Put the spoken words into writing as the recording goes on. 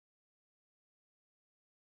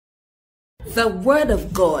The Word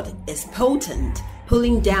of God is potent,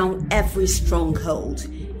 pulling down every stronghold.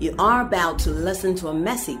 You are about to listen to a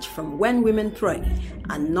message from When Women Pray,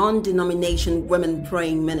 a non-denomination women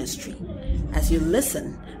praying ministry. As you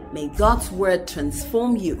listen, may God's Word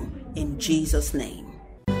transform you in Jesus' name.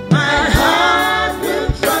 My heart will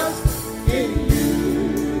trust in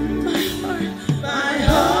you. My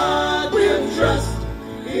heart will trust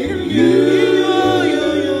in you.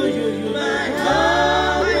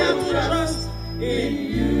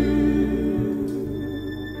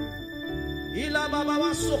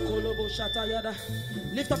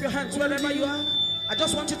 Lift up your hands wherever you are. I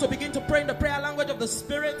just want you to begin to pray in the prayer language of the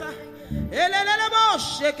Spirit.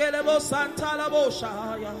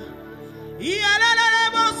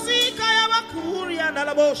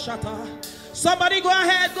 Somebody go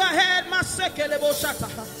ahead.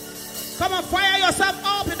 Come on, fire yourself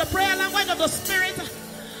up in the prayer language of the Spirit.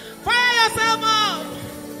 Fire yourself up.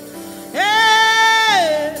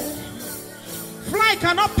 Hey! Fly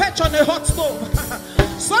cannot perch on a hot stove.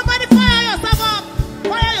 Somebody fire yourself up.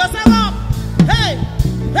 Fire yourself up. Hey.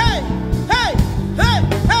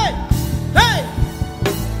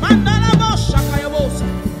 Mandala bosha kayabosa.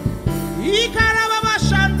 Ikarababa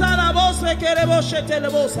shantala bose kerebo shetele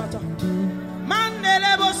bosata.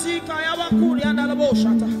 Mandele bosi kayabakuri andala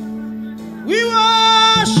bosata. We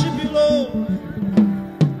worship you, Lord.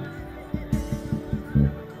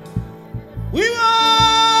 We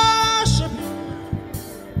worship you.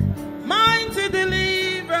 Mighty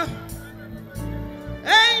deliverer,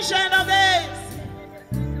 ancient of days,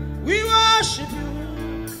 we worship you.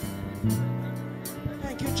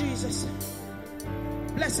 Thank you, Jesus.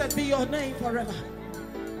 Blessed be your name forever.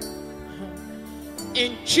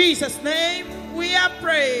 In Jesus' name we are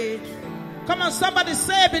prayed. Come on, somebody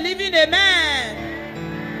say, believing amen.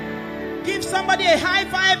 Give somebody a high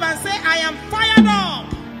five and say, I am fired up.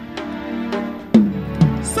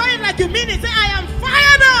 Say it like you mean it. Say, I am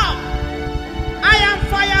fired up. I am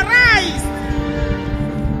fireized.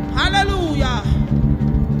 Hallelujah.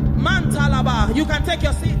 Mantalaba. You can take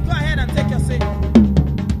your seat. Go ahead and take your seat.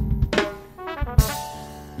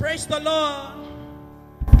 Praise the Lord.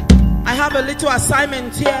 I have a little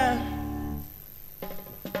assignment here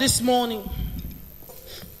this morning.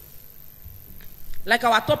 Like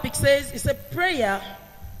our topic says, it's a prayer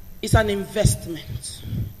is an investment.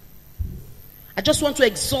 I just want to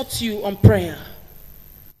exhort you on prayer.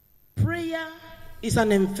 Prayer is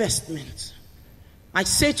an investment. I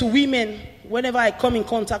say to women, whenever I come in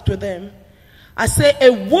contact with them, I say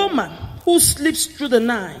a woman who sleeps through the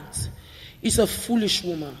night is a foolish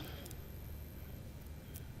woman.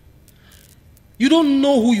 You don't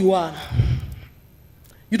know who you are.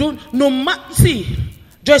 You don't know. See,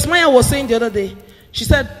 Joyce Meyer was saying the other day, she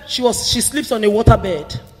said she sleeps on a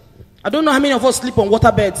waterbed. I don't know how many of us sleep on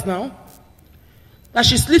waterbeds now. That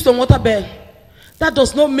she sleeps on waterbed. That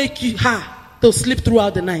does not make her to sleep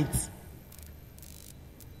throughout the night.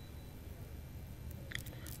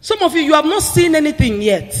 Some of you have not seen anything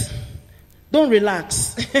yet. Don't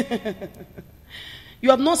relax. You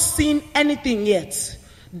have not seen anything yet.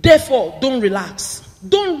 Therefore, don't relax.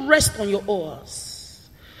 Don't rest on your oars.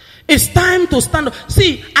 It's time to stand up.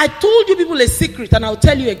 See, I told you people a secret and I'll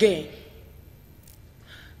tell you again.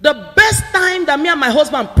 The best time that me and my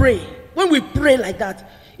husband pray, when we pray like that,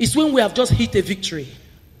 is when we have just hit a victory.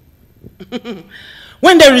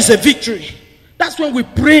 When there is a victory, that's when we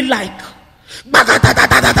pray like. Look, let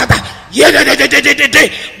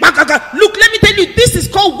me tell you, this is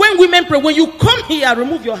called when women pray. When you come here,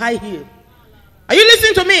 remove your high heel. Are you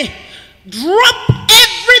listening to me? Drop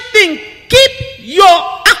everything. Keep your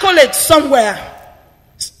accolades somewhere.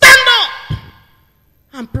 Stand up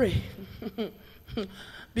and pray.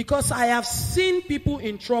 Because I have seen people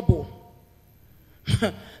in trouble.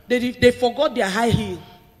 They forgot their high heel.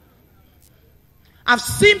 I've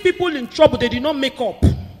seen people in trouble. They did not make up.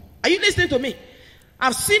 Are you listening to me?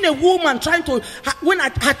 I've seen a woman trying to, when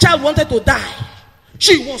her child wanted to die,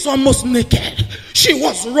 she was almost naked. She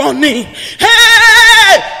was running.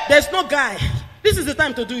 Hey! There's no guy. This is the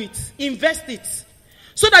time to do it. Invest it.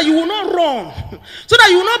 So that you will not run. So that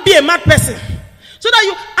you will not be a mad person. So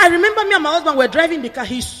that I remember me and my husband were driving the car.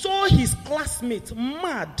 He saw his classmate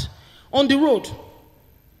mad on the road.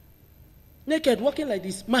 Naked, walking like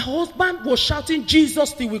this. My husband was shouting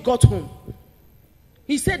Jesus till we got home.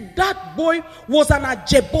 He said that boy was an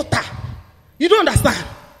ajebota. You don't understand?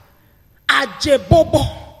 Ajebobo.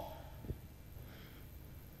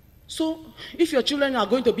 So, if your children are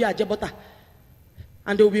going to be ajebota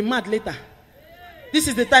and they will be mad later, this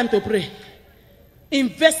is the time to pray.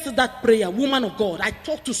 Invest that prayer, woman of God. I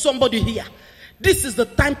talked to somebody here. This is the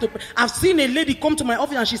time to pray. I've seen a lady come to my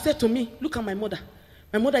office and she said to me, look at my mother.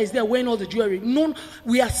 My mother is there wearing all the jewelry.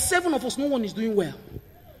 We are 7 of us. No one is doing well.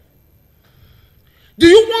 Do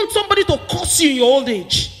you want somebody to curse you in your old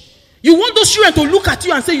age? You want those children to look at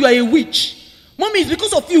you and say you are a witch? Mommy, it's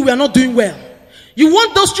because of you we are not doing well. You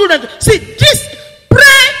want those children to see this.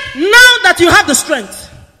 Pray now that you have the strength.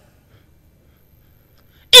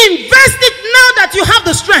 Invest it now that you have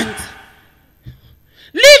the strength.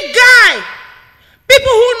 Leave guy.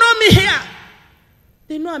 People who know me here,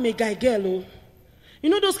 they know I'm a guy girl. Oh. You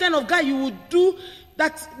know those kind of guy you would do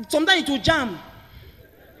that sometimes it will jam.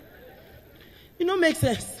 You know, makes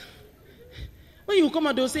sense. When you come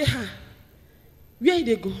out, they'll say, where did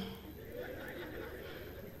they go?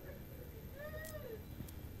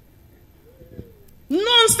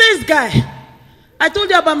 Nonsense guy. I told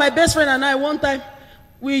you about my best friend and I one time.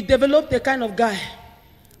 We developed a kind of guy.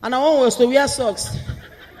 And our one was to wear socks.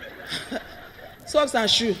 Socks and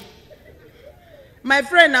shoe. My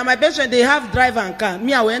friend and my best friend, they have driver and car.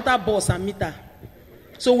 Me, I will enter bus and meet her.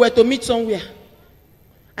 So we're to meet somewhere.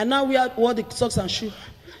 And now we wore the socks and shoe.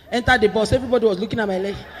 Enter the bus. Everybody was looking at my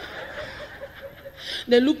leg.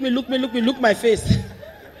 They look my face.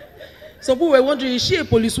 Some people were wondering, is she a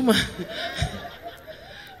policewoman?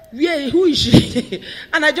 Who is she?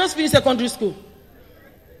 And I just finished secondary school.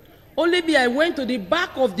 Only me, I went to the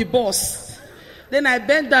back of the bus. Then I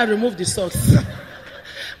bent down, removed the socks.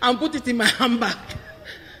 And put it in my handbag.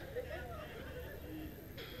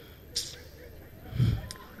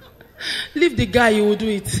 Leave the guy, you will do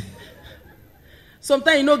it.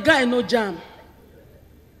 Sometimes, guy, no jam.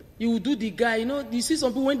 You will do the guy. You see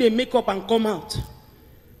some people when they make up and come out.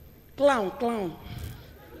 Clown.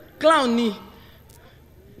 Clowny.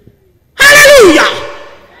 Hallelujah!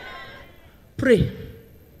 Pray.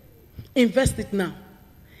 Invest it now.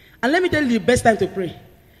 And let me tell you the best time to pray.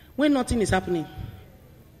 When nothing is happening.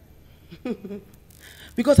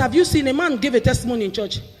 Because have you seen a man give a testimony in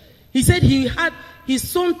church? He said his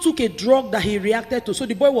son took a drug that he reacted to, so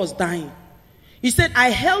the boy was dying. He said, I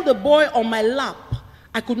held the boy on my lap.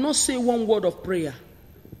 I could not say one word of prayer.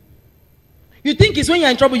 You think it's when you're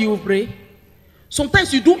in trouble you will pray?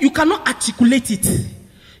 Sometimes you cannot articulate it.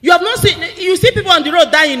 You have not seen, you see people on the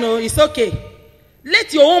road dying, it's okay.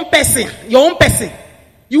 Let your own person,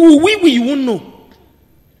 you will wee, you won't know.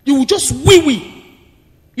 You will just wee.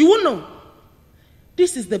 You won't know.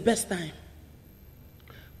 This is the best time.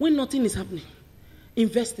 When nothing is happening,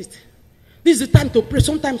 invest it. This is the time to pray.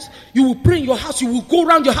 Sometimes you will pray in your house, you will go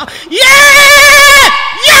around your house. Yeah!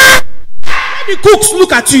 The cooks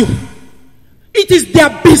look at you. It is their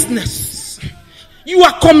business. You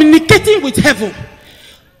are communicating with heaven.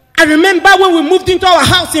 I remember when we moved into our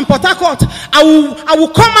house in Port Harcourt, I will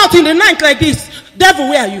come out in the night like this. Devil,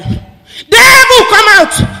 where are you? Devil, come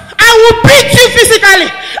out. I will beat you physically.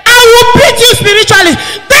 I will beat you spiritually.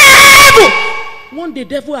 Devil! One day,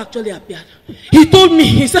 devil actually appeared. He told me,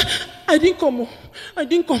 he said, I didn't come. I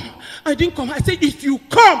said, if you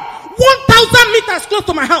come 1,000 meters close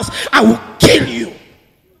to my house, I will kill you.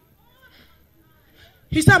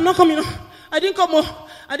 He said, I'm not coming. I didn't come.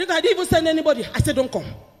 I didn't even send anybody. I said, don't come.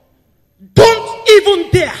 Don't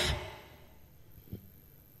even dare.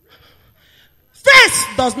 Face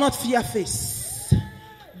does not fear face.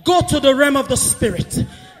 Go to the realm of the spirit.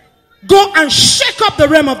 Go and shake up the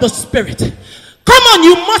realm of the spirit. Come on,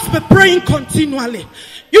 you must be praying continually.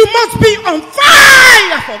 You must be on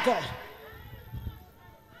fire for God.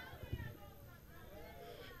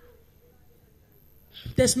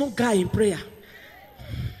 There's no guy in prayer.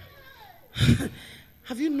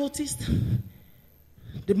 Have you noticed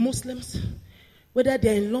the Muslims, whether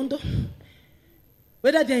they're in London,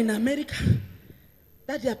 whether they're in America,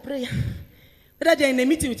 that their prayer, whether they're in a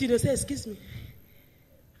meeting with you, they say, excuse me,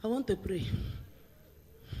 I want to pray.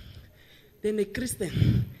 Then a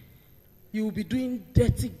Christian, you will be doing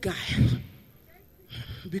dirty guy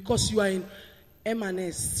because you are in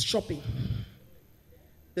M&S shopping.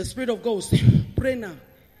 The Spirit of God will say, pray now.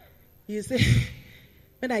 He will say,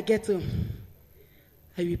 when I get home,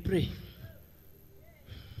 I will pray.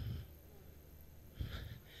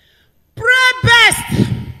 Pray best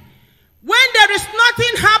when there is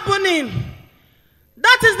nothing happening.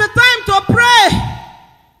 That is the time to pray.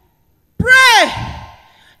 Pray.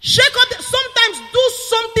 Shake up. Sometimes do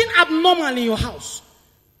something abnormal in your house.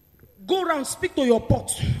 Go around, speak to your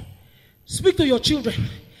pot. Speak to your children.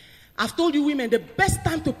 I've told you women, the best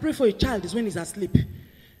time to pray for a child is when he's asleep.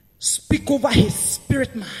 Speak over his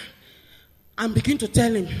spirit man and begin to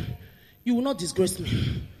tell him, you will not disgrace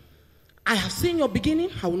me. I have seen your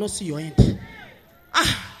beginning, I will not see your end.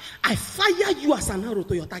 I fire you as an arrow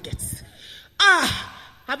to your target.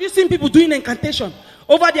 I Have you seen people doing incantation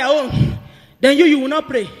over their own? Then you will not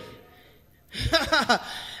pray.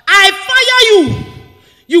 I fire you.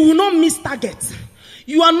 You will not miss target.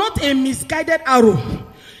 You are not a misguided arrow.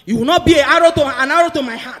 You will not be an arrow to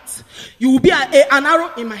my heart. You will be an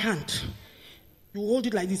arrow in my hand. You will hold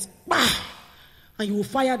it like this. Bah! And you will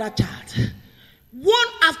fire that child. One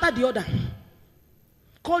after the other.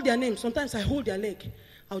 Call their name. Sometimes I hold their leg.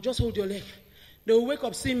 I'll just hold your leg. They will wake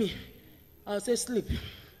up, see me. I'll say, sleep.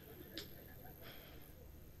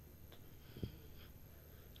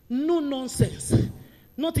 No nonsense.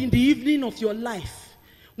 Not in the evening of your life.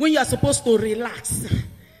 When you are supposed to relax.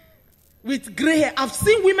 With gray hair. I've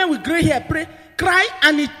seen women with gray hair pray, cry,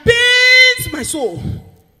 and it pains my soul.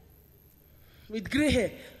 With gray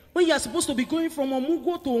hair. When you are supposed to be going from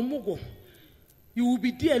Omugo to Omugo, you will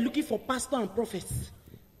be there looking for pastor and prophets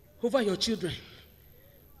over your children.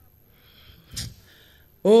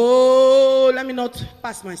 Oh, let me not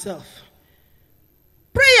pass myself.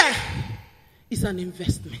 Prayer is an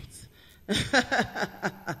investment.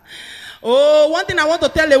 Oh, one thing I want to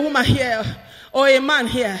tell a woman here or a man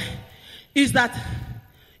here is that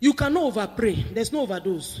you cannot overpray. There's no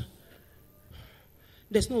overdose.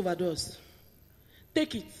 There's no overdose.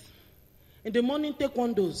 Take it. In the morning, take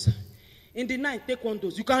 1 dose. In the night, take 1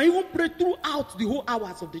 dose. You can even pray throughout the whole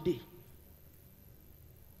hours of the day.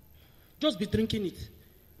 Just be drinking it.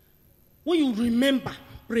 When you remember,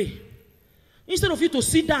 pray. Instead of you to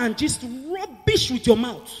sit down and just rubbish with your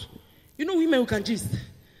mouth. You know women who can just.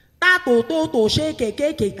 The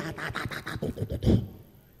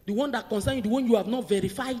one that concerns you, the one you have not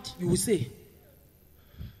verified, you will say.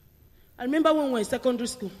 I remember when we were in secondary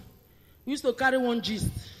school, we used to carry one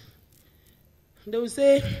gist. They would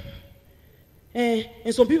say, and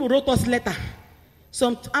some people wrote us letter.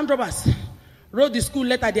 Some armed robbers wrote the school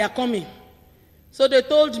letter, they are coming. So they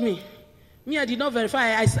told me, I did not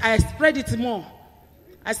verify, I spread it more.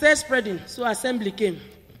 I started spreading, so assembly came.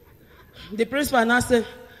 The principal now said,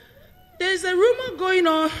 there's a rumor going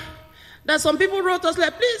on that some people wrote us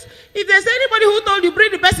like, please, if there's anybody who told you,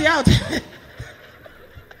 bring the person out.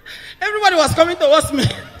 Everybody was coming towards me.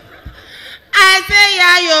 I say,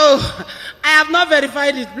 yeah, I have not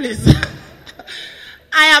verified it, please.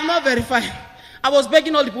 I have not verified. I was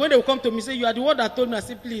begging all the people when they would come to me, say, you are the one that told me. I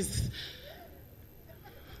said, please.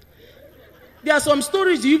 There are some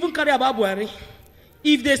stories you even carry about Buhari.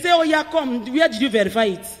 If they say, oh yeah, come, where did you verify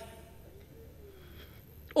it?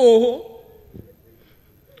 Oh,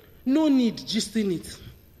 no need gisting it.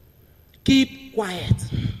 Keep quiet.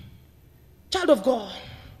 Child of God,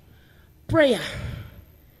 prayer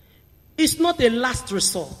is not a last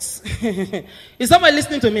resort. Is somebody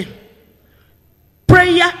listening to me?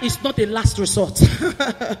 Prayer is not a last resort.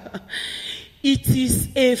 It is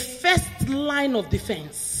a first line of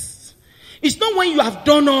defense. It's not when you have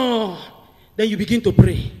done all, then you begin to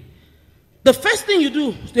pray. The first thing you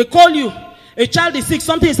do, they call you, a child is sick,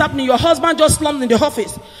 something is happening, your husband just slumped in the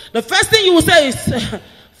office. The first thing you will say is,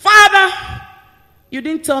 Father, you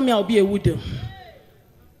didn't tell me I'll be a widow.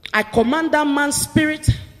 I command that man's spirit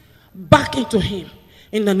back into him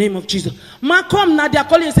in the name of Jesus. Man, come now, they are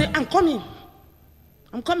calling and say, I'm coming.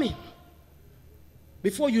 I'm coming.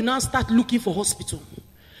 Before you now start looking for hospital.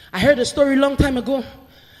 I heard a story a long time ago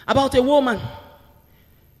about a woman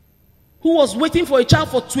who was waiting for a child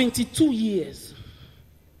for 22 years.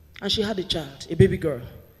 And she had a child, a baby girl.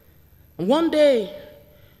 And one day,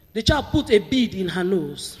 the child put a bead in her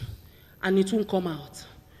nose and it won't come out.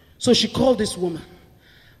 So she called this woman.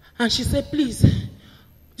 And she said, please,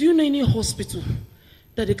 do you know any hospital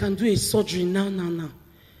that they can do a surgery now?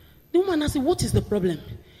 The woman asked, what is the problem?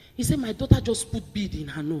 He said, my daughter just put bead in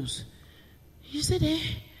her nose. He said,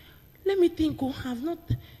 let me think, I've not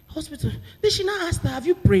hospital. Then she now asked her, have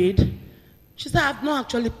you prayed? She said, I've not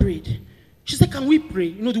actually prayed. She said, can we pray?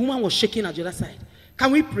 You know, the woman was shaking at the other side.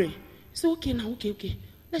 Can we pray? He said, okay, now, okay.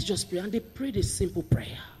 Let's just pray. And they prayed a simple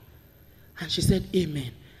prayer. And she said,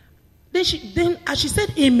 amen. Then as she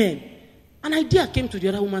said, amen, an idea came to the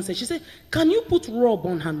other woman. She said, can you put rub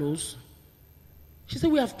on her nose? She said,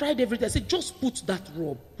 we have tried everything. I said, just put that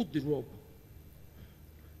rub. Put the rub.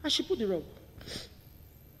 And she put the rub.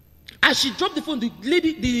 As she dropped the phone, the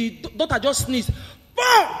daughter just sneezed.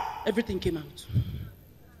 Boom! Everything came out.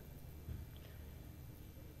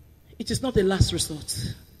 It is not a last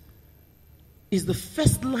resort. It's the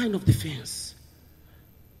first line of defense.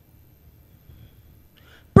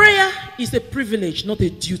 Prayer is a privilege, not a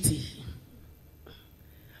duty.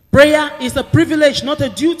 Prayer is a privilege, not a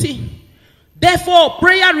duty. Therefore,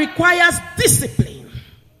 prayer requires discipline.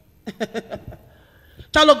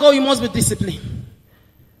 Child of God, you must be disciplined.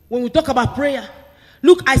 When we talk about prayer,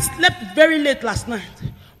 look, I slept very late last night.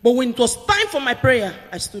 But when it was time for my prayer,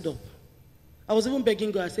 I stood up. I was even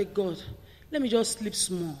begging God. I said, God, let me just sleep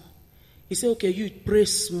small. He said, okay, you pray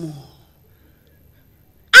small.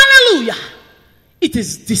 Hallelujah. It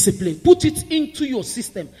is discipline. Put it into your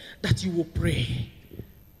system that you will pray.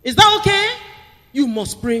 Is that okay? You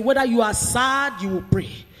must pray. Whether you are sad, you will pray.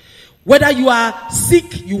 Whether you are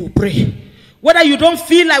sick, you will pray. Whether you don't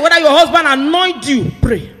feel like, whether your husband annoyed you,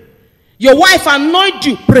 pray. Your wife annoyed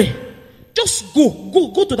you, pray. Just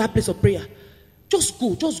go to that place of prayer. Just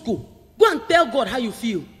go. Go and tell God how you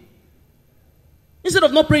feel. Instead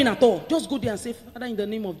of not praying at all, just go there and say, Father, in the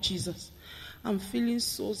name of Jesus, I'm feeling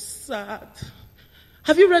so sad.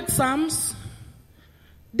 Have you read Psalms?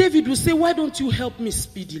 David will say, why don't you help me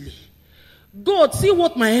speedily? God, see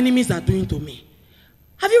what my enemies are doing to me.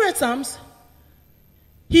 Have you read Psalms?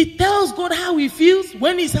 He tells God how he feels.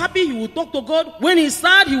 When he's happy, he will talk to God. When he's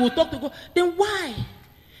sad, he will talk to God. Then why?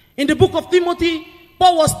 In the book of Timothy,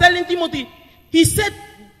 Paul was telling Timothy, he said,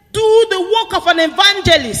 do the work of an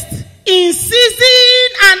evangelist in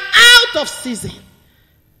season and out of season.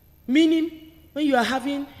 Meaning, when you are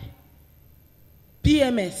having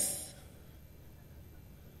PMS,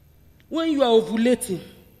 when you are ovulating,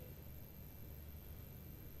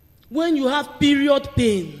 when you have period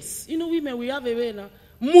pains. You know, women, we have a way now.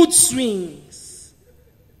 Mood swings.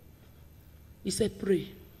 He said, pray.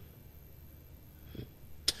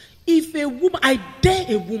 If a woman, I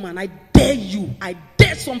dare you, I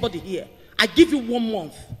dare somebody here, I give you 1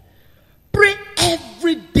 month. Pray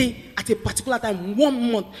every day at a particular time,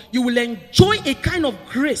 1 month. You will enjoy a kind of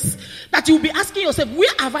grace that you will be asking yourself,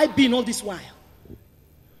 where have I been all this while?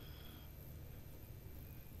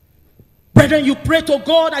 Brethren, you pray to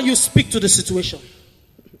God and you speak to the situation.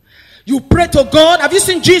 You pray to God. Have you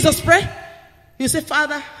seen Jesus pray? You say,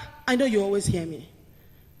 Father, I know you always hear me.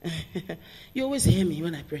 You always hear me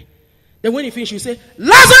when I pray. Then when you finish, you say,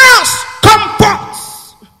 Lazarus, come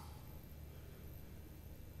forth.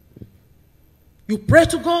 You pray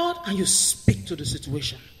to God and you speak to the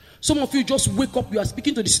situation. Some of you just wake up, you are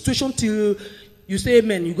speaking to the situation till you say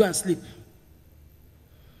amen, you go and sleep.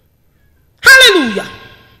 Hallelujah.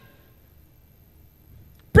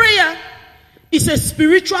 Prayer is a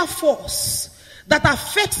spiritual force that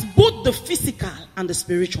affects both the physical and the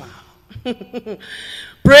spiritual.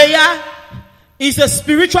 Prayer is a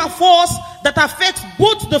spiritual force that affects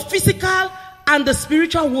both the physical and the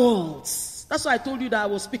spiritual worlds. That's why I told you that I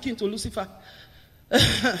was speaking to Lucifer.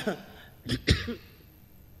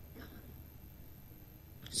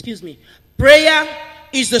 Excuse me. Prayer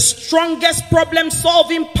is the strongest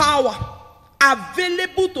problem-solving power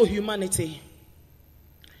available to humanity.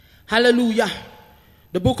 Hallelujah.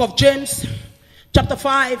 The book of James, chapter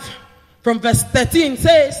 5, from verse 13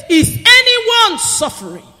 says, is anyone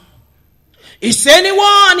suffering? Is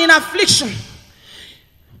anyone in affliction?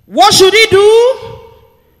 What should he do?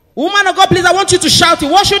 Woman of God, please, I want you to shout it.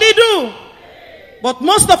 What should he do? But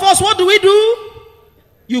most of us, what do?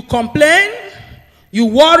 You complain, you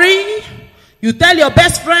worry, you tell your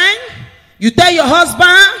best friend, you tell your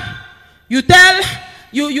husband, you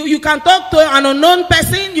can talk to an unknown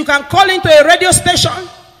person, you can call into a radio station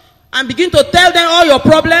and begin to tell them all your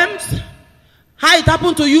problems, how it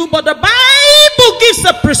happened to you. But the Bible gives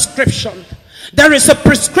a prescription. There is a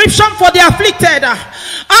prescription for the afflicted.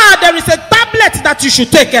 There is a tablet that you should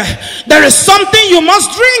take. There is something you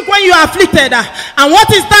must drink when you are afflicted. And what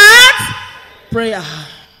is that? Prayer.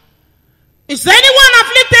 Is anyone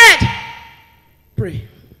afflicted? Pray.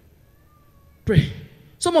 Pray.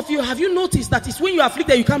 Some of you, have you noticed that it's when you are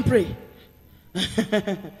afflicted you can't pray?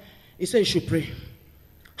 He said you should pray.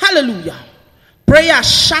 Hallelujah. Prayer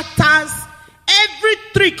shatters every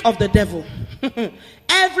trick of the devil.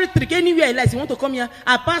 Every trick, anywhere he likes. You want to come here?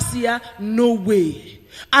 I pass here? No way.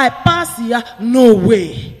 I pass here? No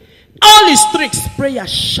way. All his tricks, prayer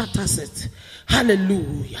shatters it.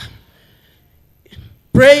 Hallelujah.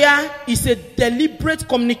 Prayer is a deliberate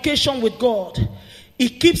communication with God.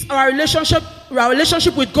 It keeps our relationship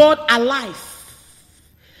with God alive.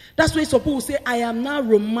 That's why some people say, I am now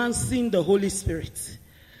romancing the Holy Spirit.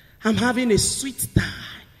 I'm having a sweet time.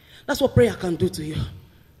 That's what prayer can do to you.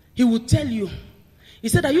 He will tell you. He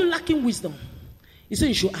said, are you lacking wisdom? He said,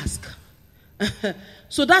 you should ask.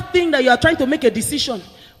 So that thing that you are trying to make a decision,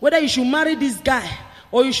 whether you should marry this guy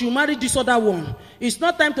or you should marry this other one, it's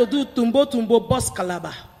not time to do tumbo boss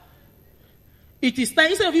kalaba. It is time,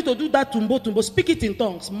 instead of you to do that tumbo, speak it in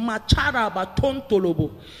tongues. Machara baton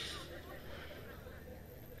tolobo.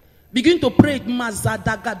 Begin to pray.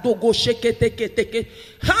 Mazadaga dogo sheke teke teke.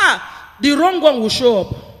 Ha! The wrong one will show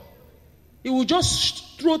up. He will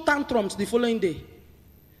just throw tantrums the following day.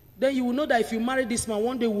 then you will know that if you marry this man,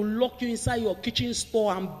 one day will lock you inside your kitchen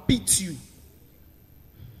store and beat you.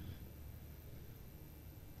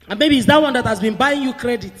 And maybe it's that one that has been buying you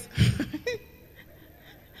credit.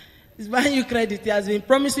 He's buying you credit. He has been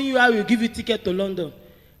promising you I will give you ticket to London.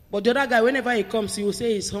 But the other guy, whenever he comes, he will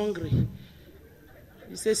say he's hungry.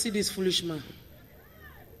 He says, see this foolish man.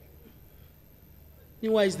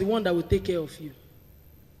 Meanwhile, he's the one that will take care of you.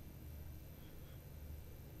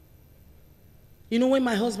 You know, when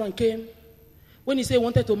my husband came, when he said he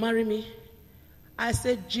wanted to marry me, I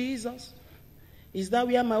said, Jesus, is that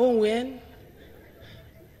where my own will end?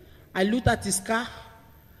 I looked at his car.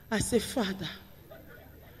 I said, Father,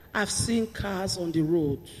 I've seen cars on the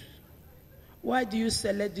road. Why do you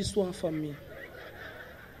select this one for me?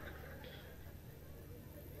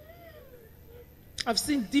 I've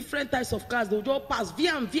seen different types of cars. They'll just pass.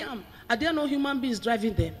 Viam. Are there no human beings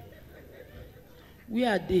driving them?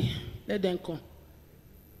 Where are they? Let them come.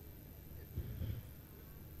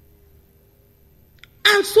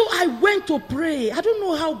 And so I went to pray. I don't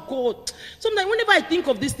know how God. Sometimes whenever I think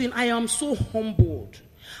of this thing, I am so humbled.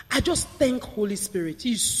 I just thank Holy Spirit.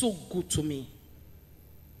 He is so good to me.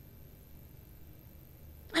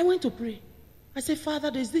 I went to pray. I said,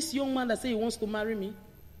 Father, there's this young man that said he wants to marry me.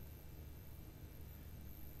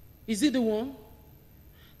 Is he the one?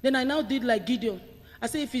 Then I now did like Gideon. I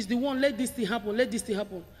said, if he's the one, let this thing happen. Let this thing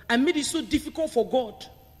happen. I made it so difficult for God.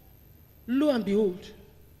 Lo and behold,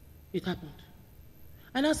 it happened.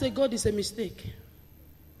 And I said, God, it's a mistake.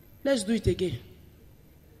 Let's do it again.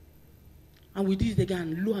 And we did it again.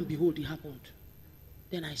 And lo and behold, it happened.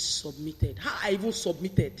 Then I submitted. How I even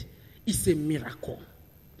submitted is a miracle.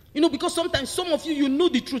 You know, because sometimes some of you know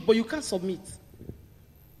the truth, but you can't submit.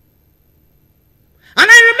 And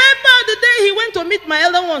I remember the day he went to meet my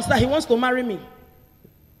elder ones that he wants to marry me.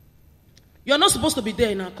 You're not supposed to be there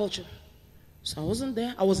in our culture. So I wasn't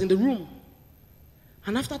there. I was in the room.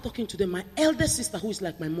 And after talking to them, my elder sister, who is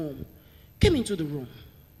like my mom, came into the room.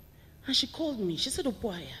 And she called me. She said,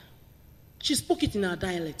 Opoaya. She spoke it in her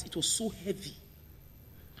dialect. It was so heavy.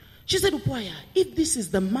 She said, Opoaya, if this is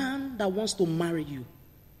the man that wants to marry you,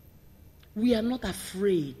 we are not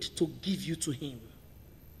afraid to give you to him.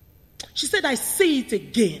 She said, I say it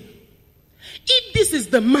again. If this is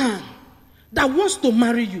the man that wants to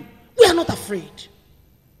marry you, we are not afraid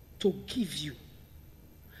to give you.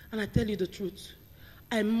 And I tell you the truth,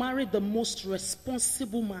 I married the most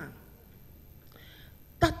responsible man.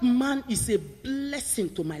 That man is a blessing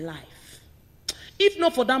to my life. If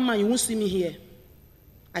not for that man, you won't see me here.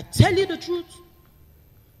 I tell you the truth.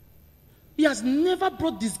 He has never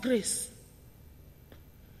brought disgrace.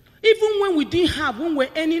 Even when we didn't have, when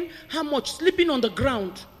we're earning how much, sleeping on the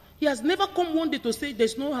ground, he has never come one day to say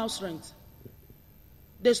there's no house rent.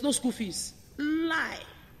 There's no school fees. Lie.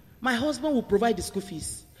 My husband will provide the school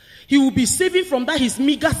fees. He will be saving from that his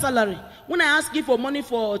meager salary. When I ask him for money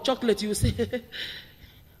for chocolate, he will say,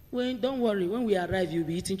 well, don't worry. When we arrive, you'll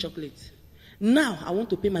be eating chocolate. Now, I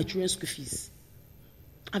want to pay my children's school fees.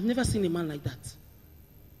 I've never seen a man like that.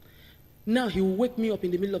 Now, he will wake me up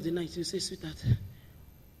in the middle of the night. He will say, sweetheart,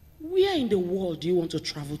 where in the world do you want to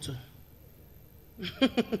travel to?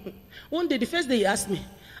 One day, the first day he asked me,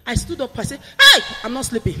 I stood up, I said, hey, I'm not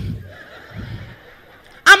sleeping.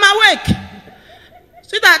 I'm awake.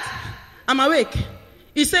 Sweetheart, I'm awake.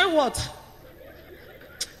 He said, what?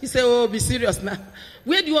 He said, oh, be serious now.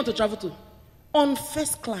 Where do you want to travel to? On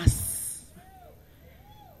first class.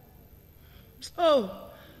 Oh,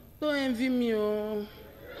 don't envy me, oh.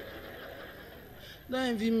 Don't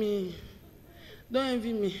envy me. Don't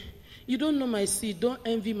envy me. You don't know my seed. Don't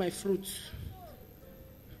envy my fruit.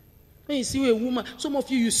 When you see a woman, some of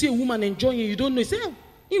you see a woman enjoying it, you don't know. You say, oh,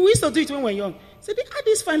 we used to do it when we were young. Say, how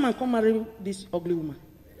this fine man come marry this ugly woman?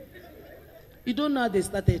 You don't know how they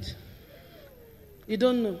started. You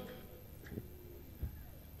don't know.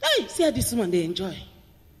 Hey, see how this woman they enjoy.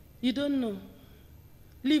 You don't know.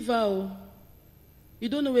 Leave her. Oh. You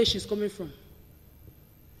don't know where she's coming from.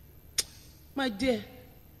 My dear,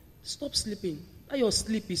 stop sleeping. That your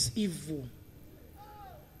sleep is evil.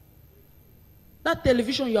 That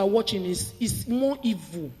television you are watching is more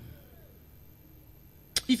evil.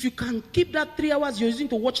 If you can keep that 3 hours you're using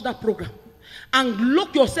to watch that program and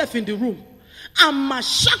lock yourself in the room and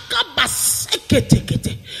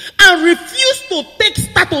refuse to take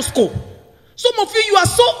status quo. Some of you are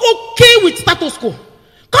so okay with status quo.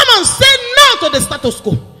 Come and say no to the status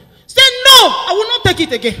quo. Say no, I will not take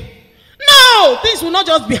it again. No, things will not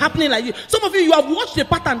just be happening like this. Some of you have watched the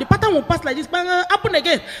pattern will pass like this, but happen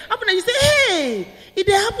again. You say, hey, it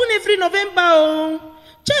they happen every November. Oh.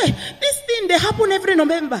 Che, this thing they happen every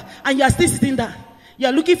November, and you are still sitting there. You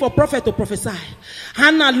are looking for a prophet to prophesy.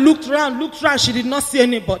 Hannah looked around. She did not see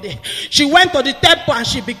anybody. She went to the temple and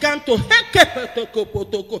she began to. Hey,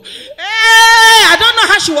 I don't know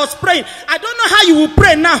how she was praying. I don't know how you will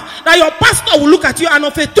pray now. That your pastor will look at you and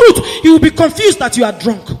of a truth, he will be confused that you are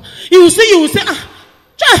drunk. He will see you, will say,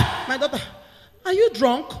 my daughter, are you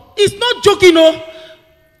drunk? It's not joking, no.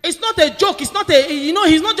 It's not a joke. It's not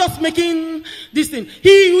he's not just making this thing. He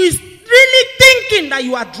is really thinking that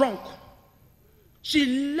you are drunk.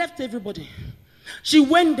 She left everybody. She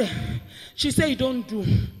went there. She said, you don't do.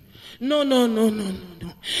 No. I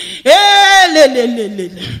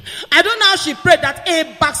don't know how she prayed that a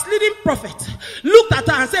backsliding prophet looked at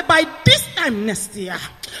her and said, by this time next year.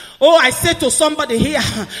 Oh, I said to somebody here,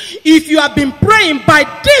 if you have been praying by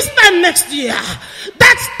this time next year,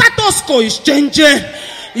 that status quo is changing.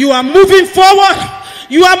 You are moving forward.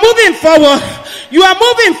 You are moving forward. You are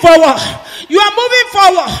moving forward. You are moving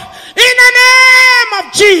forward. In the name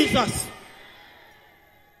of Jesus.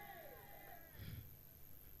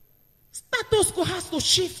 Status quo has to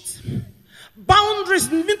shift. Boundaries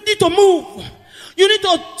need to move. You need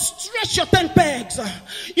to stretch your 10 pegs.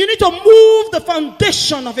 You need to move the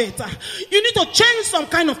foundation of it. You need to change some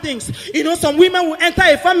kind of things. You know, some women will enter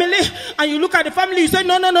a family and you look at the family, you say,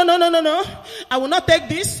 no. I will not take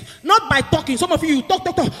this. Not by talking. Some of you talk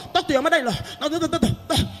to your mother-in-law. No.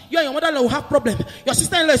 You and your mother-in-law will have problem. Your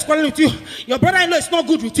sister-in-law is quarreling with you. Your brother-in-law is not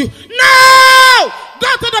good with you. No! Go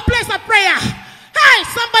to the place of prayer. Hey,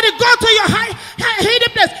 somebody go to your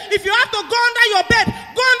hidden place. If you have to go under your bed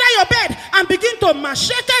and begin to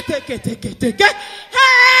mashake. Hey,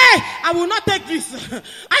 I will not take this.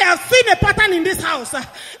 I have seen a pattern in this house.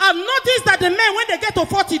 I've noticed that the men, when they get to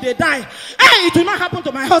 40, they die. Hey, it will not happen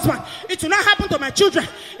to my husband. It will not happen to my children.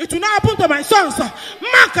 It will not happen to my sons.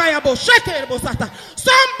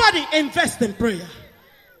 Somebody invest in prayer.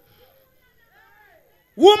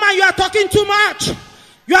 Woman, you are talking too much.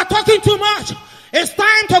 You are talking too much. It's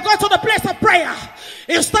time to go to the place of prayer.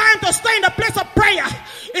 It's time to stay in the place of prayer.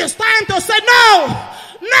 It's time to say no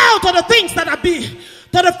to the things that have been, to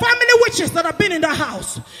the family witches that have been in the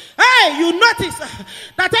house. Hey, you notice that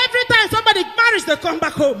every time somebody marries, they come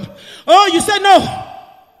back home. Oh, you say no.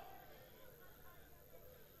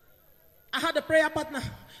 I had a prayer partner.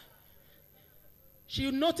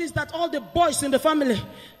 She noticed that all the boys in the family,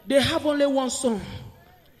 they have only one son.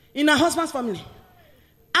 In her husband's family.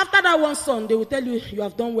 After that one son, they will tell you, you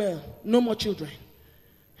have done well. No more children.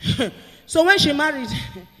 So when she married,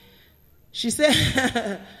 she said,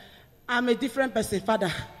 I'm a different person, Father.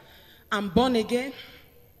 I'm born again.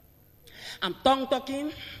 I'm tongue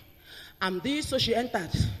talking. I'm this. So she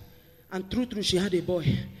entered. And through, she had a boy.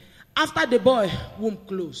 After the boy, womb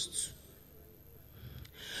closed.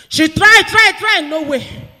 She tried. No way.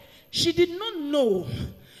 She did not know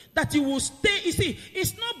that you will stay. You see,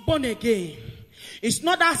 it's not born again. It's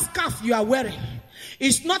not that scarf you are wearing.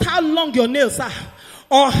 It's not how long your nails are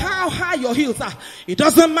or how high your heels are. It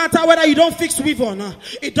doesn't matter whether you don't fix weave on.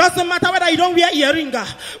 It doesn't matter whether you don't wear earring.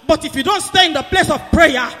 But if you don't stay in the place of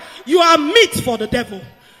prayer, you are meat for the devil.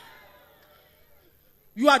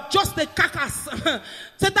 You are just a carcass.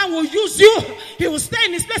 Satan will use you. He will stay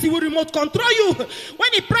in his place. He will remote control you.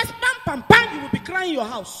 When he press pam, you will be crying in your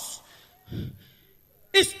house.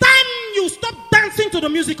 It's time you stop dancing to the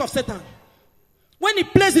music of Satan. When he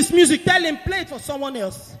plays his music, tell him, play it for someone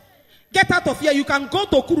else. Get out of here. You can go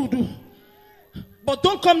to Kurudu. But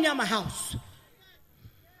don't come near my house.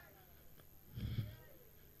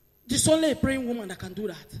 There's only a praying woman that can do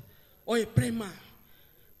that. Or a praying man.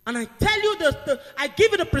 And I tell you, I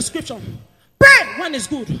give you the prescription. Pray when it's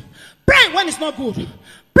good. Pray when it's not good.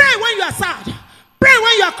 Pray when you are sad. Pray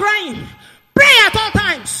when you are crying. Pray at all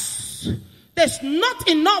times. There's not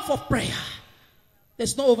enough of prayer.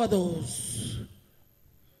 There's no overdose.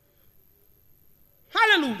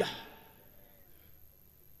 Hallelujah.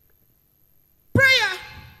 Prayer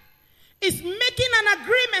is making an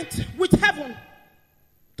agreement with heaven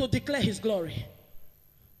to declare his glory.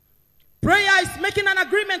 Prayer is making an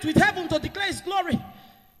agreement with heaven to declare his glory.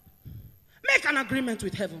 Make an agreement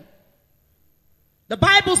with heaven. The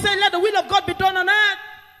Bible says, let the will of God be done on earth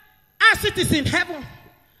as it is in heaven.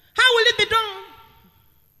 How will it be done?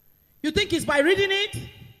 You think it's by reading it?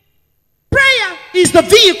 Prayer is the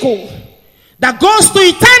vehicle that goes to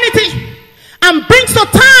eternity and brings to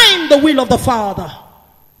time the will of the Father.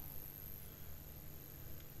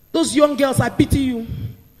 Those young girls, I pity you.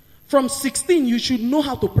 From 16, you should know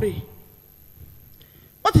how to pray.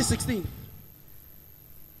 What is 16?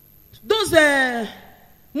 Those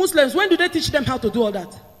Muslims, when do they teach them how to do all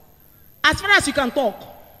that? As far as you can talk.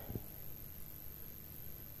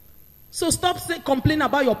 So stop complaining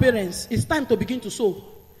about your parents. It's time to begin to sow.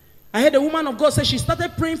 I heard a woman of God say she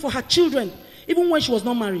started praying for her children even when she was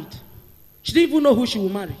not married. She didn't even know who she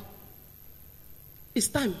would marry. It's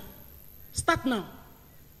time. Start now.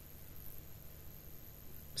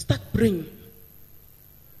 Start praying.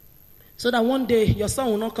 So that one day your son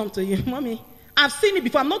will not come to you. Mommy, I've seen it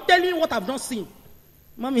before. I'm not telling you what I've not seen.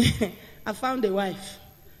 Mommy, I found a wife.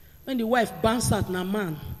 When the wife bounced out, now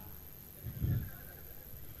man.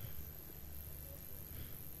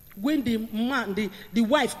 When the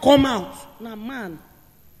wife come out, now man.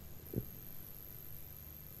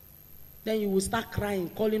 Then you will start crying,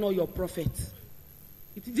 calling all your prophets.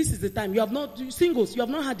 This is the time. You have not, singles, you have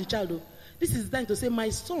not had the child. Though. This is the time to say, my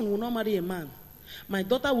son will not marry a man. My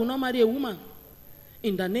daughter will not marry a woman.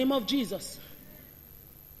 In the name of Jesus.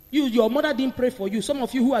 Your mother didn't pray for you. Some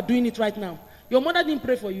of you who are doing it right now, your mother didn't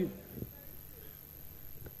pray for you.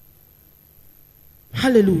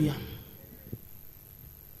 Hallelujah.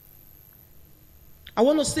 I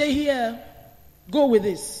want to say here, go with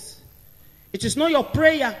this. It is not your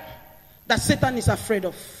prayer that Satan is afraid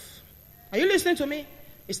of. Are you listening to me?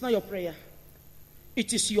 It's not your prayer.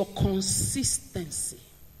 It is your consistency.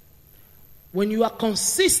 When you are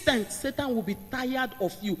consistent, Satan will be tired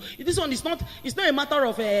of you. This one is not, it's not a matter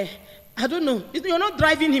of, I don't know. You're not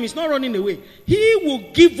driving him. It's not running away. He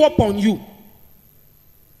will give up on you.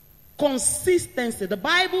 Consistency. The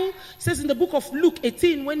Bible says in the book of Luke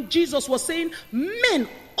 18, when Jesus was saying, men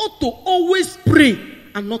ought to always pray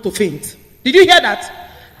and not to faint. Did you hear that?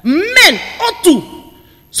 Men ought to.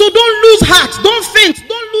 So don't lose heart. Don't faint.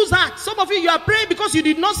 Don't lose heart. Some of you are praying because you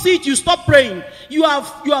did not see it. You stop praying. You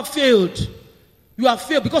have failed. You have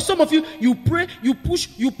failed because some of you, you pray, you push.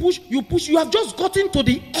 You have just gotten to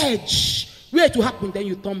the edge where it will happen. Then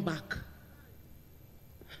you turn back.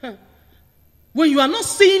 When you are not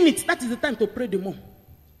seeing it, that is the time to pray the more.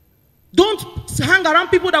 Don't hang around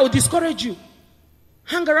people that will discourage you.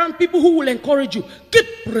 Hang around people who will encourage you. Keep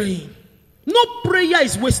praying. No prayer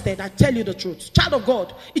is wasted. I tell you the truth. Child of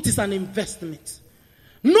God, it is an investment.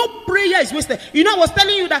 No prayer is wasted. You know, I was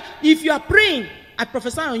telling you that if you are praying, I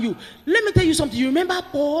prophesy on you. Let me tell you something. You remember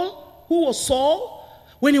Paul, who was Saul,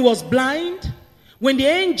 when he was blind? When the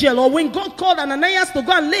angel, or when God called Ananias to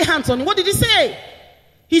go and lay hands on him, what did he say?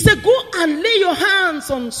 He said, go and lay your hands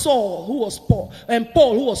on Saul, who was Paul, and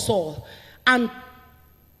Paul, who was Saul, and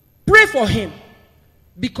pray for him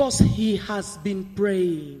because he has been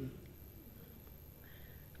praying.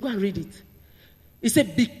 Go and read it. He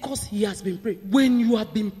said, because he has been praying. When you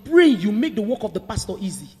have been praying, you make the work of the pastor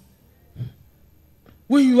easy.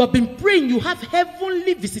 When you have been praying, you have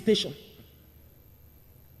heavenly visitation.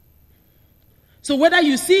 So whether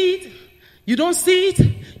you see it, you don't see it,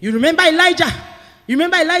 you remember Elijah. You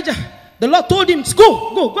remember Elijah? The Lord told him,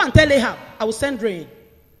 go and tell Ahab, I will send rain.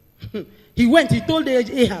 He went, he told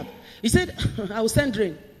Ahab. He said, I will send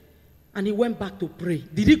rain. And he went back to pray.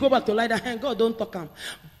 Did he go back to Elijah? Hey, God, don't talk him.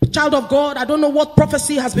 Child of God, I don't know what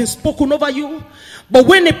prophecy has been spoken over you. But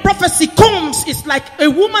when a prophecy comes, it's like a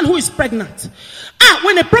woman who is pregnant.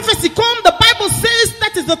 When a prophecy comes, the Bible says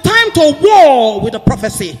that is the time to war with the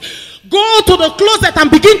prophecy. Go to the closet and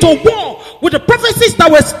begin to war with the prophecies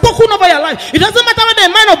that were spoken over your life. It doesn't matter whether a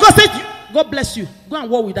man of God says, God bless you. Go and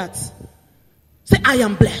war with that. Say, I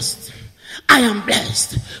am blessed. I am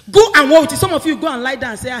blessed. Go and war with it. Some of you go and lie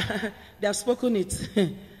down and say, they have spoken it.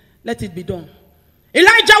 Let it be done.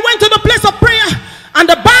 Elijah went to the place of prayer, and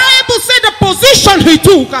the Bible said the position he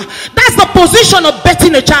took, that's the position of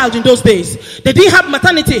birthing a child in those days. They didn't have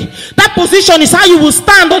maternity. That position is how you will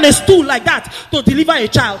stand on a stool like that to deliver a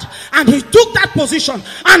child. And he took that position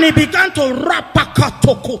and he began to rap.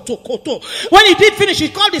 When he did finish, he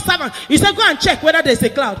called the servant. He said, go and check whether there's a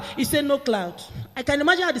cloud. He said, no cloud. I can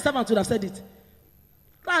imagine how the servant would have said it.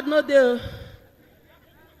 Cloud not there.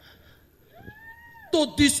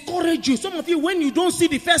 To discourage you. Some of you, when you don't see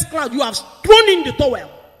the first cloud, you have thrown in the towel.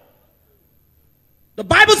 The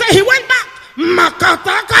Bible says he went back.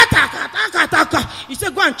 He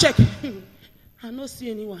said, go and check. I don't see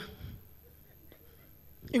anyone.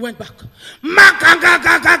 He went back.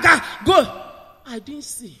 Go. I didn't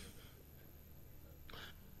see.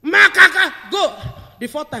 Go. The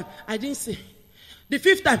fourth time, I didn't see. The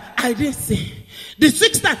fifth time, I didn't see. The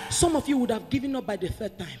sixth time, some of you would have given up by the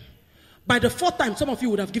third time. By the fourth time, some of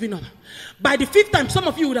you would have given up. By the fifth time, some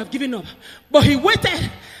of you would have given up. But he waited.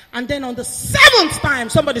 And then on the seventh time,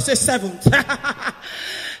 somebody say seventh. Hey,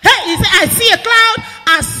 he said, I see a cloud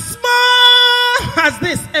as small as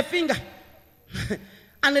this, a finger.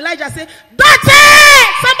 And Elijah said, that's it!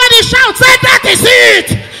 Somebody shout, say, that is it!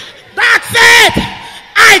 That's it!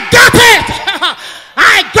 I got it!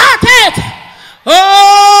 I got it!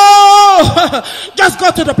 Oh!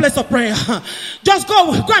 go to the place of prayer. Just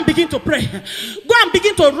go and begin to pray. Go and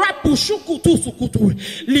begin to rap pushukutu sukutu.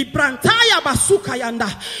 Librantaya basukayanda.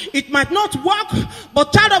 It might not work,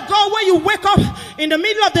 but child of God, when you wake up in the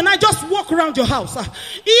middle of the night, just walk around your house.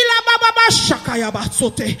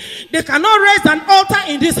 They cannot raise an altar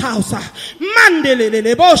in this house.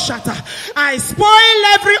 I spoil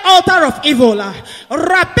every altar of evil.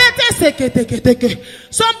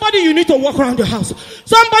 Somebody, you need to walk around your house.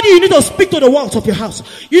 Somebody, you need to speak to the walls of your house.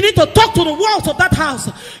 You need to talk to the walls of that house.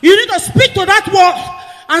 You need to speak to that wall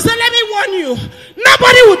and say, let me warn you,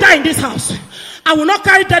 nobody will die in this house. I will not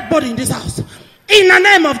carry dead body in this house. In the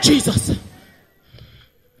name of Jesus.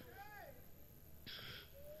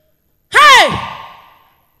 Hey!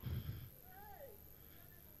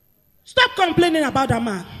 Stop complaining about that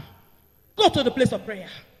man. Go to the place of prayer.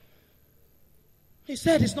 He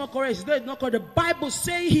said it's not correct. He said it's not correct. The Bible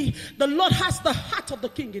says the Lord has the heart of the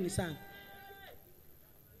king in his hand.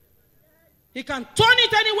 He can turn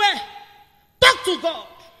it anywhere. Talk to God.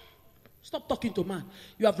 Stop talking to man.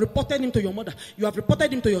 You have reported him to your mother. You have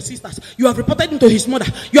reported him to your sisters. You have reported him to his mother.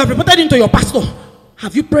 You have reported him to your pastor.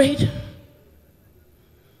 Have you prayed?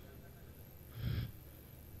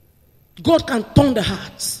 God can turn the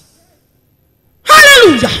hearts.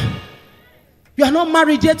 Hallelujah. You are not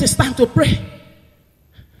married yet. It's time to pray.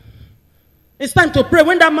 It's time to pray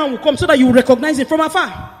when that man will come so that you will recognize him from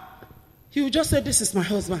afar. He will just say, this is my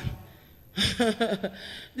husband.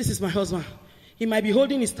 This is my husband. He might be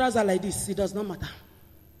holding his trouser like this. It does not matter.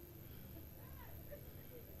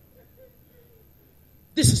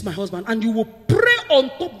 This is my husband. And you will pray on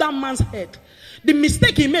top that man's head. The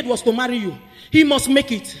mistake he made was to marry you. He must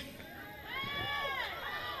make it.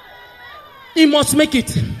 He must make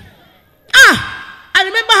it. I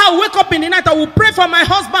remember how I wake up in the night. I will pray for my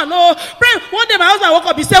husband. Oh, pray. One day my husband woke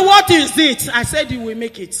up. He said, what is it? I said, you will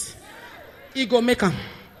make it. He go make him.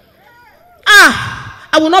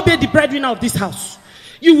 I will not be the breadwinner of this house.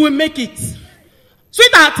 You will make it.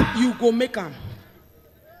 Sweetheart, you go make him.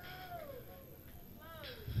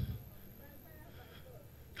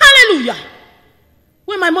 Hallelujah.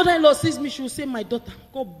 When my mother-in-law sees me, she will say, my daughter,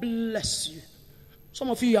 God bless you. Some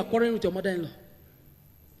of you are quarreling with your mother-in-law.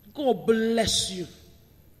 God bless you.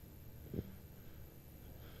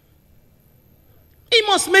 He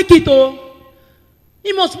must make it, oh.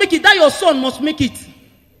 He must make it. That your son must make it.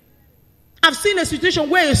 I've seen a situation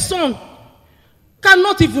where a son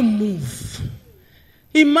cannot even move.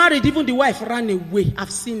 He married, even the wife ran away. I've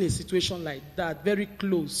seen a situation like that, very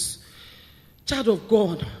close. Child of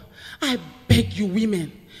God, I beg you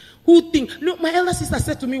women who think, look, my elder sister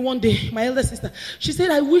said to me one day, my elder sister, she said,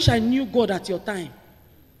 I wish I knew God at your time.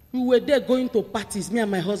 We were there going to parties, me and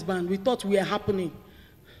my husband. We thought we were happening.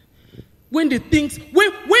 When the things,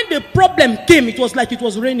 when the problem came, it was like it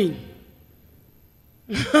was raining.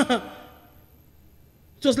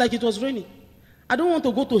 It was like it was raining. I don't want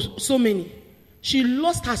to go to so many. She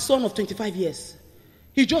lost her son of 25 years.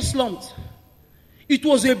 He just slumped. It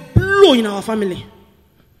was a blow in our family.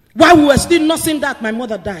 While we were still nursing that, my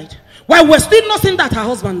mother died. While we were still nursing that, her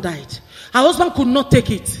husband died. Her husband could not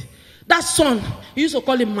take it. That son, he used to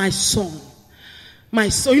call him my son. My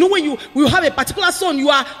son. You know, when you have a particular son you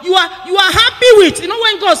are happy with. You know,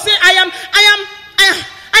 when God say, I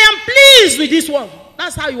am pleased with this one.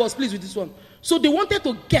 That's how he was pleased with this one. So they wanted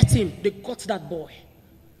to get him. They got that boy.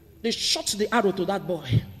 They shot the arrow to that boy.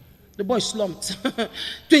 The boy slumped.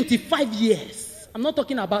 25 years. I'm not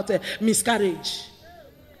talking about a miscarriage.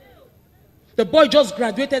 The boy just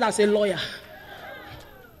graduated as a lawyer.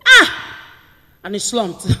 And he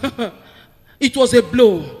slumped. It was a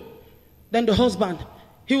blow. Then the husband,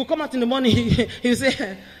 he will come out in the morning. He will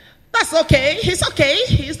say, that's okay. He's okay.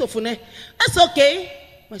 He used to phone. That's okay.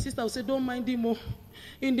 My sister will say, don't mind him.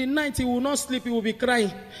 In the night, he will not sleep. He will be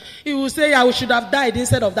crying. He will say, I should have died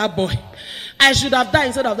instead of that boy. I should have died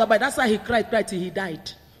instead of that boy. That's why he cried till he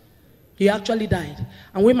died. He actually died.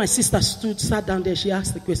 And when my sister sat down there, she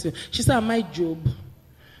asked the question. She said, am I Job?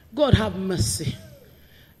 God have mercy.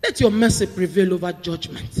 Let your mercy prevail over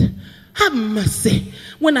judgment. Have mercy.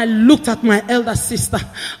 When I looked at my elder sister,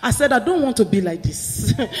 I said, I don't want to be like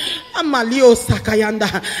this. I'm Malio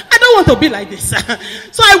Sakayanda. I don't want to be like this.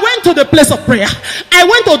 So I went to the place of prayer. I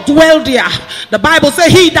went to dwell there. The Bible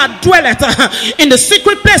says, he that dwelleth in the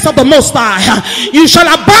secret place of the Most High, you shall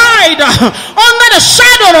abide under the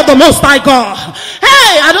shadow of the Most High God.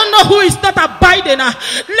 Hey, I don't know who is not abiding.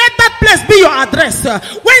 Let that place be your address.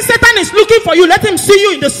 When Satan is looking for you, let him see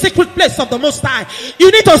you in the secret place of the Most High.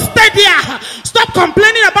 You need to stay there. Stop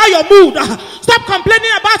complaining about your mood. Stop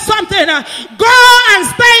complaining about something. Go and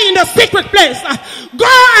stay in the secret place. Go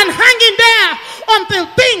and hang in there until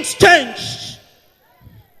things change.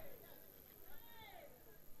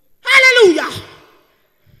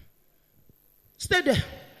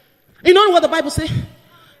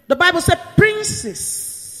 The Bible said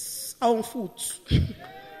princes are on foot.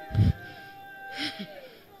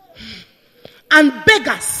 And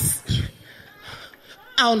beggars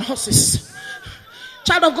are on horses.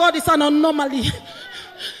 Child of God, it's an anomaly.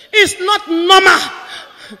 It's not normal.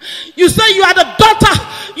 You say you are the daughter,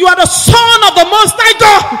 you are the son of the Most High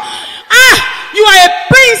God. You are a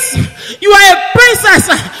prince, you are a princess.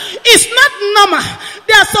 It's not normal.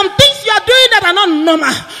 There are some things you are doing that are not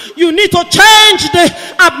normal. You need to change the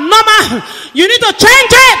abnormal. You need to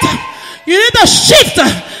change it. You need to shift.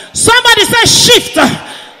 Somebody say shift.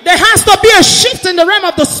 There has to be a shift in the realm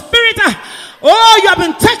of the spirit. Oh, you have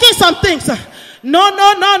been taking some things. No.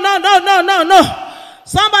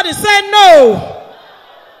 Somebody say no.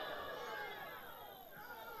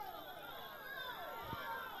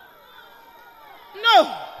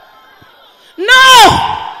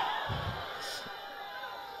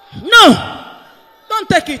 No. Don't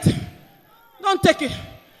take it. Don't take it.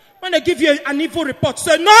 When they give you an evil report,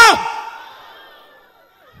 say no.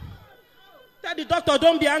 Tell the doctor,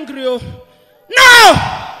 don't be angry. Oh. No.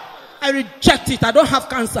 I reject it. I don't have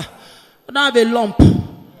cancer. I don't have a lump.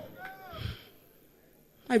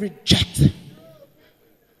 I reject.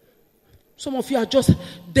 Some of you are just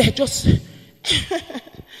there,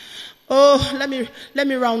 oh, let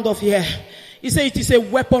me round off here. He said it is a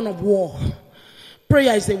weapon of war.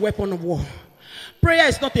 Prayer is a weapon of war. Prayer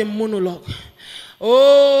is not a monologue.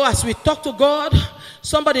 Oh, as we talk to God,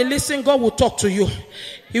 somebody listen, God will talk to you.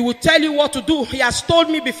 He will tell you what to do. He has told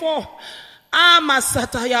me before.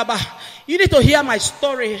 You need to hear my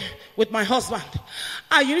story with my husband.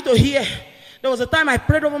 You need to hear. There was a time I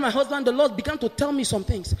prayed over my husband. The Lord began to tell me some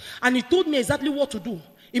things. And he told me exactly what to do.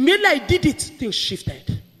 Immediately I did it, things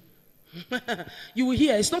shifted. You will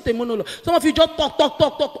hear. It's not a monologue. Some of you just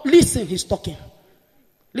talk. Listen, he's talking.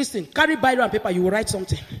 Listen, carry Bible and paper. You will write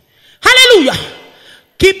something. Hallelujah.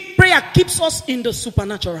 Prayer keeps us in the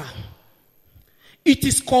supernatural. It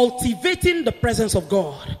is cultivating the presence of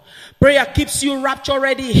God. Prayer keeps you rapture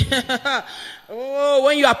ready. Oh,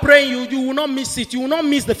 when you are praying, you will not miss it. You will not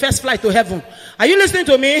miss the first flight to heaven. Are you listening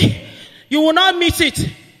to me? You will not miss it.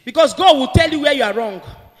 Because God will tell you where you are wrong.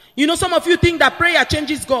 You know, some of you think that prayer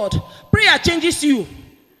changes God. Prayer changes you.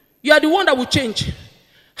 You are the one that will change.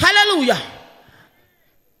 Hallelujah.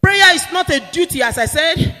 Prayer is not a duty, as I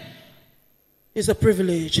said. It's a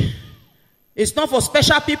privilege. It's not for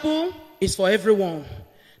special people. It's for everyone.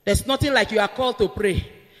 There's nothing like you are called to pray.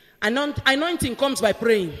 Anointing comes by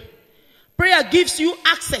praying. Prayer gives you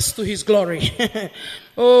access to his glory.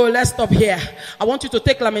 Oh, let's stop here. I want you to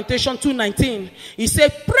take Lamentation 2:19. He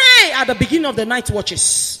said, pray at the beginning of the night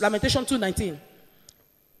watches. Lamentation 2:19.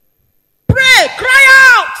 Pray, cry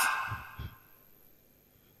out.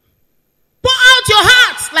 Pour out your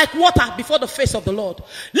hearts like water before the face of the Lord.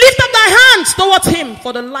 Lift up thy hands towards him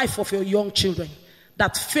for the life of your young children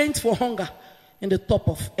that faint for hunger in the top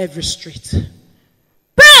of every street.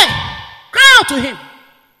 Pray, cry out to him.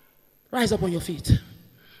 Rise up on your feet.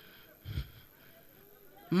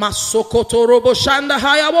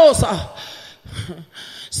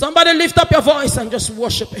 Somebody lift up your voice and just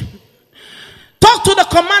worship him. Talk to the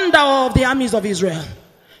commander of the armies of Israel.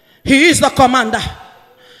 He is the commander.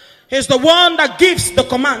 He's the one that gives the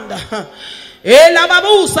commander.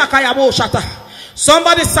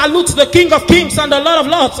 Somebody salutes the King of Kings and the Lord of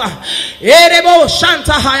Lords.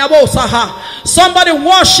 Somebody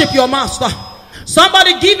worship your master.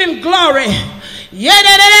 Somebody give him glory.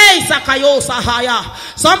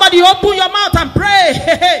 Somebody open your mouth and pray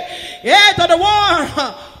to the one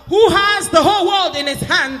who has the whole world in his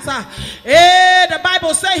hands. The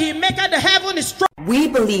Bible says he maketh the heaven is strong. We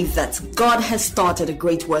believe that God has started a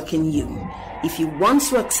great work in you. If you want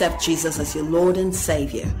to accept Jesus as your Lord and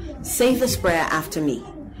Savior, say this prayer after me.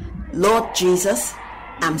 Lord Jesus,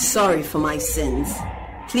 I'm sorry for my sins.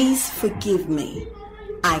 Please forgive me.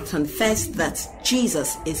 I confess that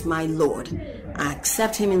Jesus is my Lord. I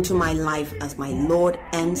accept him into my life as my Lord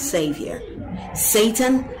and Savior.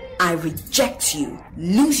 Satan, I reject you.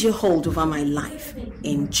 Lose your hold over my life.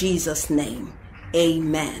 In Jesus' name,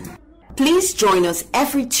 amen. Please join us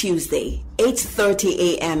every Tuesday, 8:30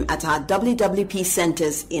 a.m. at our WWP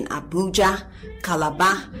centers in Abuja,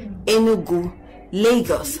 Calabar, Enugu,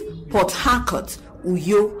 Lagos, Port Harcourt,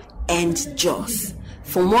 Uyo, and Jos.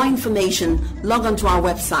 For more information, log on to our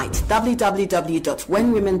website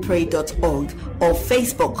www.whenwomenpray.org or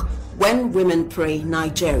Facebook When Women Pray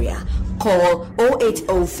Nigeria. Call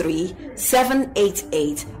 0803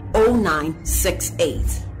 788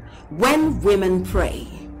 0968. When Women Pray,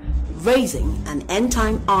 raising an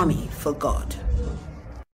end-time army for God.